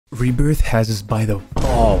Rebirth has us by the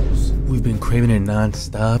balls. We've been craving it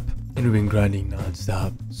non-stop, and we've been grinding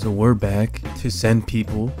non-stop. So we're back to send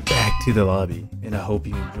people back to the lobby, and I hope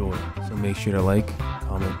you enjoy. So make sure to like,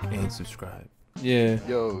 comment, and subscribe. Yeah.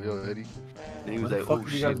 Yo, Eddie. And he was like, oh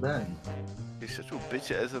shit. He's such a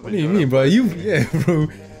bitch ass. What do you mean, bro? Yeah, bro.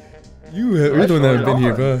 You're the one that been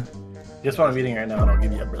here, bro. Guess what I'm eating right now, and I'll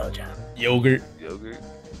give you a blowjob. Yogurt.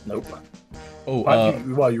 Nope. Oh,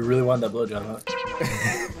 wow, you really want that blowjob, huh?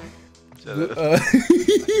 I'm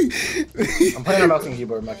playing on mouse and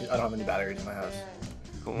keyboard. I don't have any batteries in my house.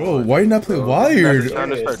 Bro, why are you not playing wired? Why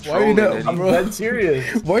are you not? I'm dead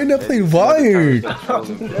serious. Why are you not playing wired?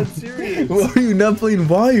 I'm dead serious. Why are you not playing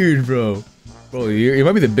wired, bro? Bro, you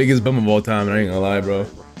might be the biggest bum of all time. I ain't gonna lie, bro.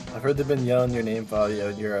 I've heard they've been yelling your name for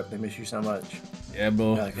in Europe. They miss you so much. Yeah,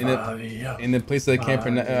 bro. Like, in the place that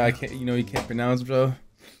I can't you can't pronounce, bro.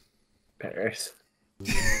 Paris.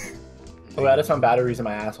 Oh, I just found batteries in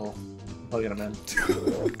my asshole. I'm plugging them in.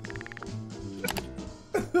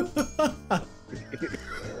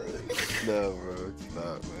 No, bro, it's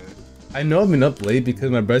not, man. I know I've been up late because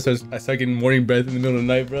my breath I start getting morning breath in the middle of the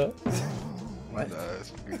night, bro. What? Nah,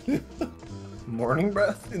 that's good. Morning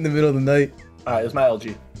breath? In the middle of the night. Alright, it's my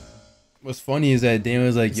LG. What's funny is that Dan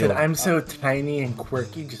was like, he yo, said, I'm so tiny and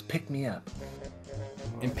quirky, just pick me up.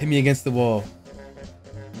 And pin me against the wall.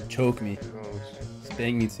 Choke me.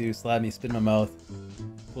 Spank me too, slap me, spit in my mouth.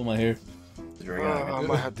 Pull my hair. I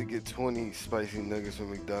might have to get 20 spicy nuggets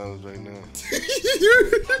from McDonald's right now.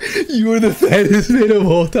 You are the fattest man of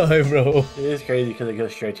all time, bro. It is crazy because it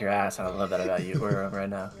goes straight to your ass, and I love that about you. Where I'm right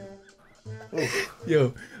now. Oof.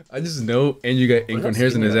 Yo, I just know Andrew got ingrown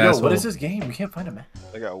hairs in his asshole. What is this game? You can't find it, man.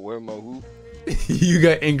 I gotta wear my hoop. You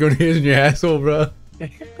got ingrown hairs in your asshole, bro.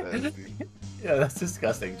 Yeah, that's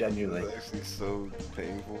disgusting, genuinely. It's actually so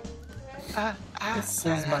painful. This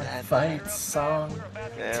is my fight song.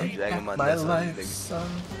 Take back my life song.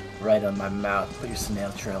 Right on my mouth. Put your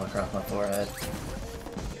snail trail across my forehead.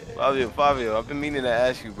 Fabio, I've been meaning to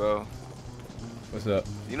ask you, bro. What's up?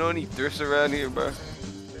 You know any thrifts around here, bro?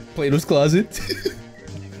 Plato's Closet.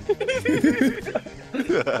 Wait,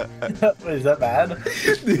 is that bad?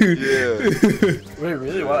 Dude. Yeah. Wait,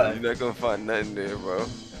 really? Why? You're not gonna find nothing there, bro.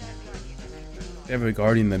 They have a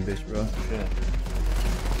guardian that bitch, bro. Yeah.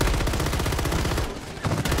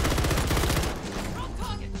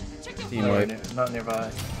 Team wipe. Not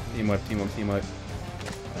nearby. Team wipe. You want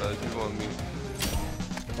me?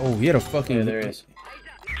 Oh, he had a fucking. Yeah, there is.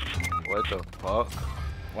 What the fuck?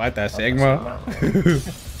 What that Sigma?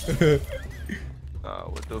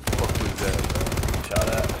 What the fuck was that, bro? Shot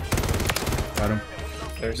at. Got him.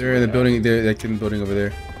 They're in the building. They're like in the building over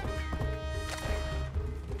there.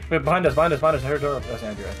 Wait, behind us. I heard door. That's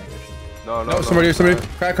Andrew, I think. No. Somebody.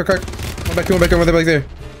 Crack. One back there.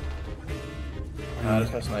 This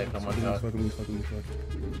guy's sniped. I'm watching out.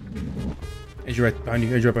 Andrew right behind you.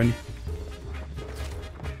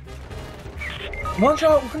 One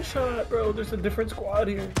shot, bro. There's a different squad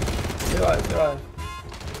here. Stay alive.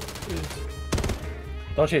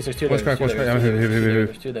 Don't chase. There's two there. Crack.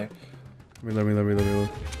 There's two there. Reload.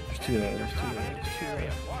 There's two there.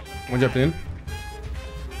 One jumped in.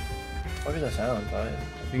 What is that sound? I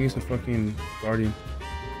think he's a fucking guardian.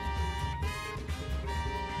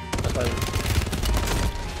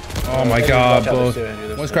 Oh my god, bro.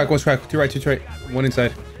 One's crack. Two right. One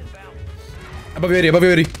inside. Above you, Eddie. Oh,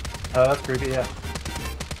 that's creepy, yeah.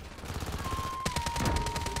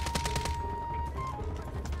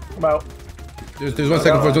 I'm out. There's one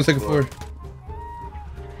second floor.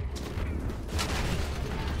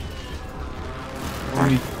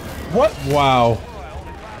 What? Wow.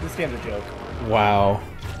 This game's a joke. Wow.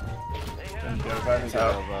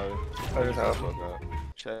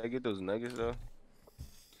 Should I get those nuggets though?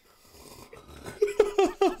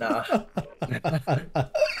 Nah.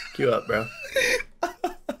 Queue up, bro.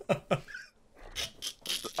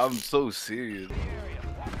 I'm so serious.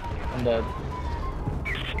 I'm dead.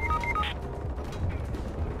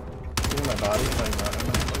 My body.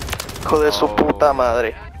 Hijo de su puta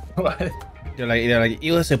madre. What? They're like,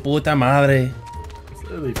 hijo de su puta madre. It's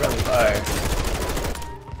literally friendly fire.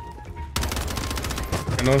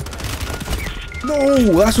 I know. No,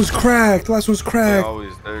 last one's cracked. They always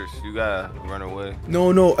thirst. You gotta run away.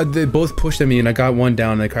 No, they both pushed at me and I got one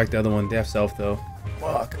down and I cracked the other one. They have self though.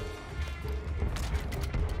 Fuck.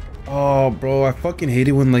 Oh, bro, I fucking hate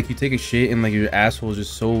it when like you take a shit and like your asshole is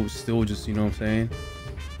just so still, just you know what I'm saying?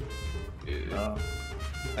 Yeah.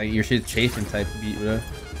 Like your shit's chafing type beat, bro. You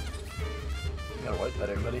gotta wipe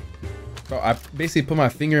better, buddy. Bro, I basically put my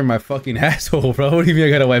finger in my fucking asshole, bro. What do you mean I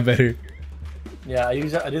gotta wipe better? Yeah, I do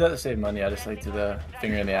that to save money. I just like to the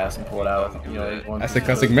finger in the ass and pull it out. You know, like That's a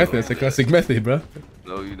classic method. That's a classic method, bro.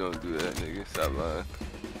 No, you don't do that, nigga. Stop lying.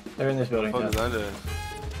 They're in this building. What the fuck is under?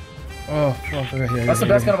 Oh, fuck. Okay, that's the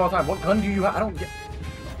best gun of all time. What gun do you have? I don't get.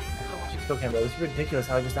 Still can't, bro. This is ridiculous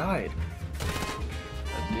how I just died.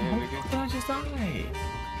 Damn, nigga. How I just died?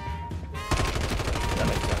 That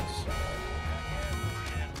makes sense.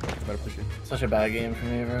 Better push it. Such a bad game for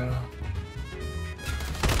me, bro.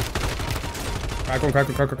 Crack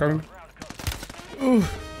one. Ooh.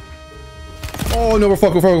 Oh no, we're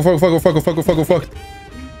fucked.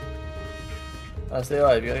 Stay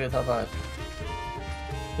alive. You gotta get top 5.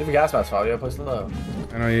 You have a gas mask, Fabio. Place low.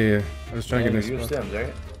 I know, yeah. I was trying to get You this. have stims,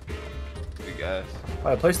 right? Big ass.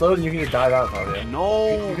 Alright, place low, and you can just dive out, Fabio.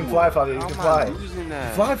 No! You can fly, Fabio. You can fly.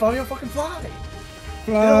 That? Fly, Fabio. Fucking fly.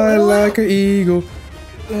 Fly like an eagle.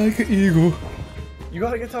 Like an eagle. You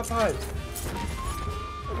gotta get top 5.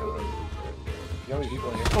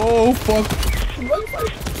 Oh, fuck.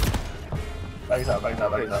 Back up.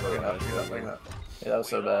 Yeah, that was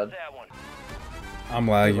so bad. I'm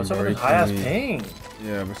lagging, What's up bro. with this high-ass ping?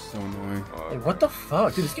 Yeah, but so annoying. Like, what the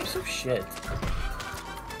fuck? Dude, this game's so shit.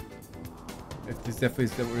 It's definitely...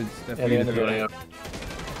 Yeah, they're in the building.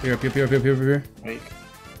 Here. Weak.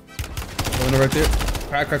 Window right there.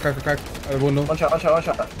 Crack. Other window. One shot.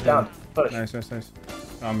 Down. Push. Nice.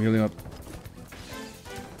 I'm healing up.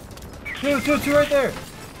 Two right there.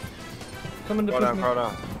 Coming to push me. Crawl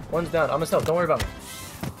down. One's down. I'm myself. Don't worry about me.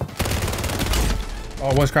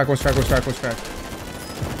 Oh, one's crack. Ooh,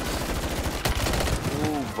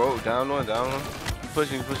 bro, down one.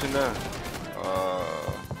 Pushing down.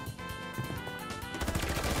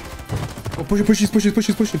 Oh, push. He's pushing.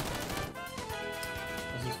 This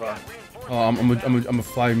is fine. Oh, I'm gonna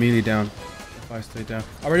fly immediately down. Fly straight down.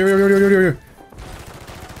 Oh, right.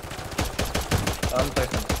 I'm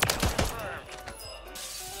taking.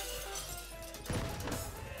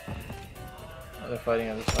 Oh, they're fighting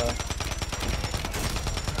on this side.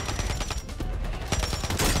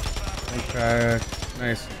 Crack.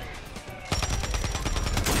 Nice.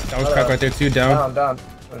 That was crack right there too. Down. Down.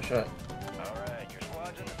 Oh shit.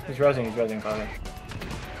 He's rezzing, probably.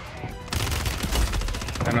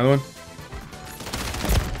 Another one.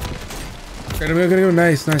 Gotta go.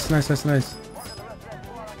 Nice.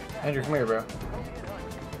 Andrew, come here, bro.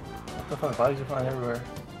 What the fuck? Bodies are flying everywhere.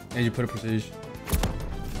 And you put a prestige.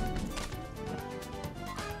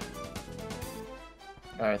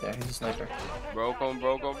 Alright, there. He's a sniper. Bro, go.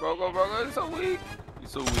 He's so weak.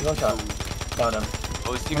 He's so weak. One shot. Found him.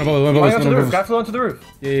 Oh, he's One above. Guy flew onto the roof.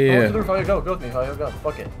 Yeah. Onto the roof. Go with me. Go.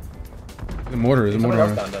 Fuck it. The mortar. Somebody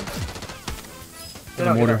else down, then. Get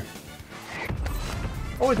out.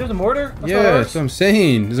 Oh, wait, there's a mortar? Yeah, that's what I'm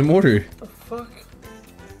saying. There's a mortar. What the fuck?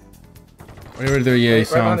 Whatever there, yeah, Right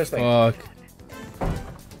behind this thing. fuck.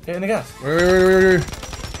 Get in the gas. Wait.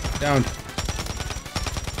 Down.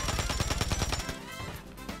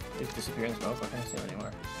 He's disappearing in smoke. I can't see him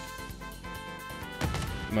anymore.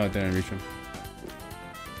 I'm out there and reach him.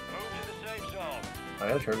 I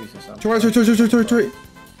got a trophy system. Right.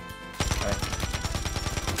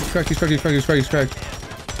 He's cracked. You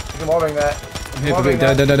can wallbang that. Hit the big. Da.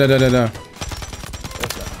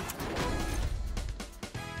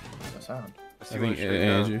 What's the sound? I I think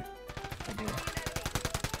Andrew.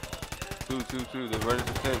 Two. They're running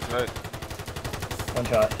to fence, right? One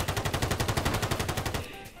shot.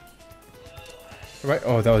 Right.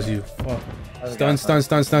 Oh, that was you. Fuck. That was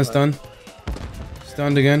a Stun.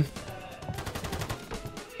 Stunned again.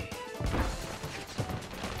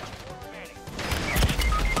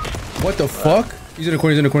 What the fuck? He's in the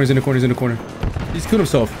corner. He's killed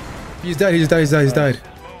himself. He's died. You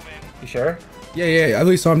sure? Yeah. I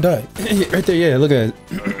least saw him die. Right there. Yeah. Look at it.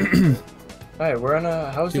 Alright, we're on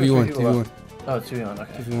a. How's there 2v1. Oh, it's 2v1.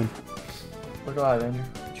 Okay. 2v1. Look alive, Andrew.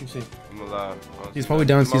 What you see? I'm alive. He's probably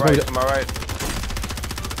down. To my right.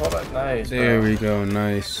 Oh, that's nice. There bro. we go.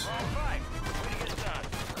 Nice.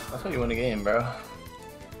 That's how you win a game, bro.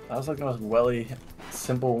 That was like the most welly,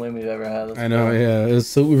 simple win we've ever had. I know. Yeah. It was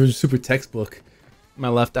super textbook. My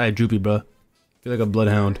left eye droopy, bro. Feel like a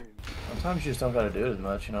bloodhound. Sometimes you just don't gotta do it as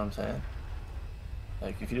much. You know what I'm saying?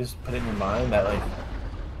 Like if you just put it in your mind that like.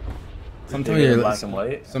 Sometimes your your black and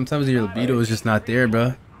white. Sometimes your libido is just not there,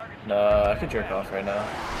 bro. No, I could jerk off right now.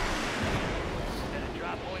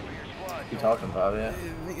 You talking, Bob? Yeah.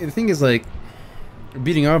 The thing is, like,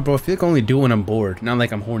 beating up, bro. I feel like I only do it when I'm bored, not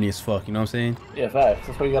like I'm horny as fuck. You know what I'm saying? Yeah, facts.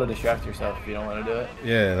 That's why you gotta distract yourself if you don't want to do it.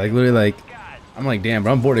 Yeah, like literally, like I'm like, damn,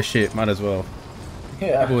 bro, I'm bored as shit. Might as well.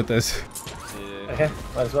 Yeah. Go with this. Yeah. Okay.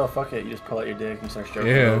 Might as well. Fuck it. You just pull out your dick and start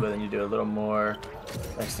stroking Yeah. a little bit, and you do a little more.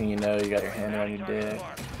 Next thing you know, you got your hand on your dick.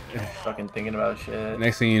 Fucking thinking about shit.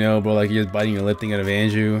 Next thing you know, bro, like you're just biting your lip thinking of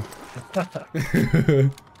Andrew. Right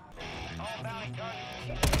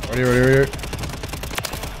here.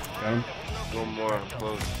 Got him. One more, I'm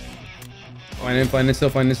close. Find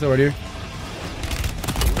this still, right here.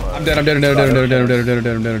 I'm dead. I got a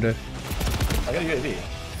UAV.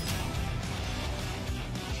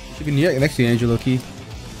 You can next to you, Andrew, low-key.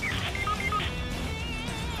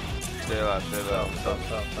 Stay alive. Stop.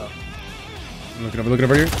 I'm looking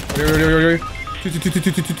over here. Right here.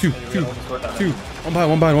 Two.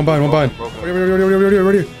 One behind.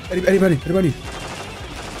 Right here. Anybody.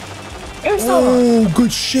 Oh,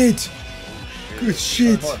 good shit.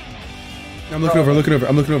 I'm looking over. I'm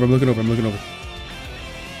looking over.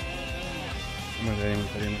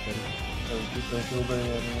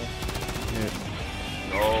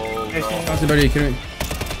 No. How's everybody?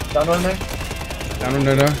 Down one there.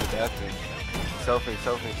 Down. Selfie.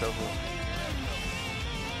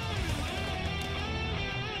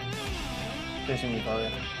 Chasing me,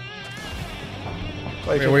 probably.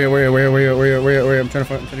 Where? I'm trying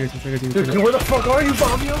to get him. Dude, where the fuck are you,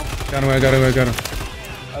 Fabio? Got him. I've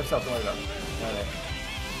stopped, don't worry about it.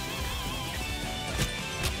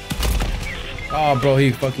 Oh, bro,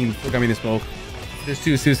 he fucking got me in the smoke. There's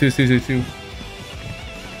two.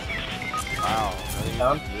 Wow.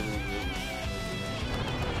 Down?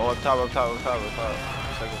 Oh, up top.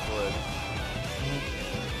 Second floor.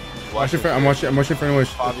 Watch it for. I'm watching for anyone.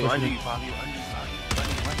 Fabio, under you.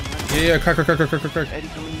 Yeah, crack. Eddie, coming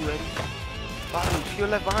to you, Eddie. Fabio, to your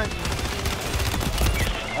left behind you.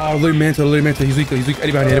 Oh, Lily Mantle. He's weak.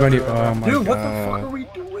 Eddie behind you. Oh my god. Dude, what the fuck are we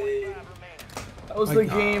doing? That was the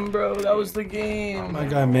game, bro. That was the game. Oh my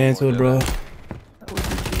god, Mantle, bro. That was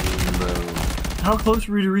the game, bro. How close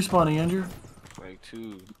were you to respawning, Andrew? Like 2.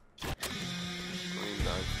 19,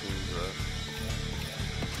 bro.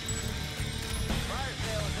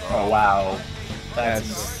 Oh, wow.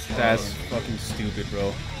 That's fucking stupid,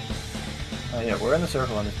 bro. Yeah, we're in the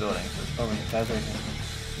circle on this building, so it's probably guys right here.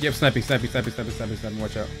 Yep, sniping.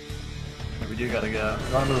 Watch out. We do gotta go.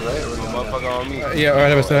 You wanna move right or we Motherfucker on me. Yeah,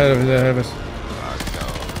 ahead of us.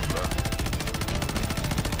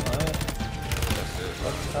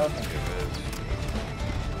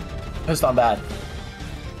 Pissed on bad.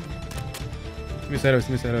 Miss us.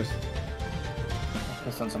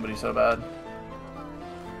 Pissed on somebody so bad.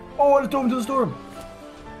 Oh, I just threw him to the storm.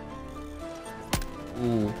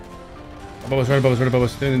 Ooh. Above us.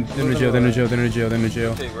 They're in the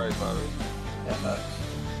jail. Take right, Bobby. Yeah, nice.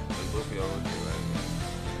 Both of y'all would take right.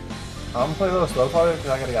 I'm gonna play a little slow probably because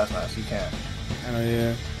I got a gas mask. You can't. I know,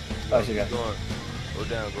 yeah. Oh, you got. Go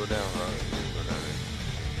down, bro. Go down there.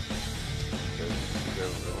 Go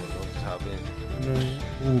top in.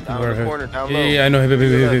 Ooh, Down in the corner, down low. Yeah, I know. Hip.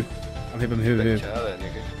 I'm hip. Chill that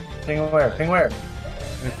nigga. Ping where?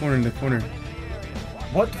 In the corner.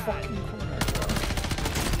 What the fucking corner?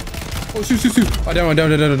 Oh, shoot. Oh, down one.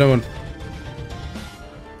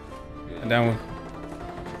 Down one.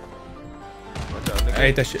 I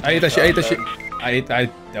ate that shit.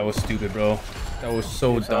 That was stupid, bro. That was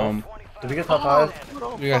so dumb. Did we get top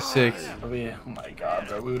 5? We got 6. Oh my god,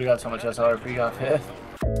 bro. We would've got so much SR if we got 5th.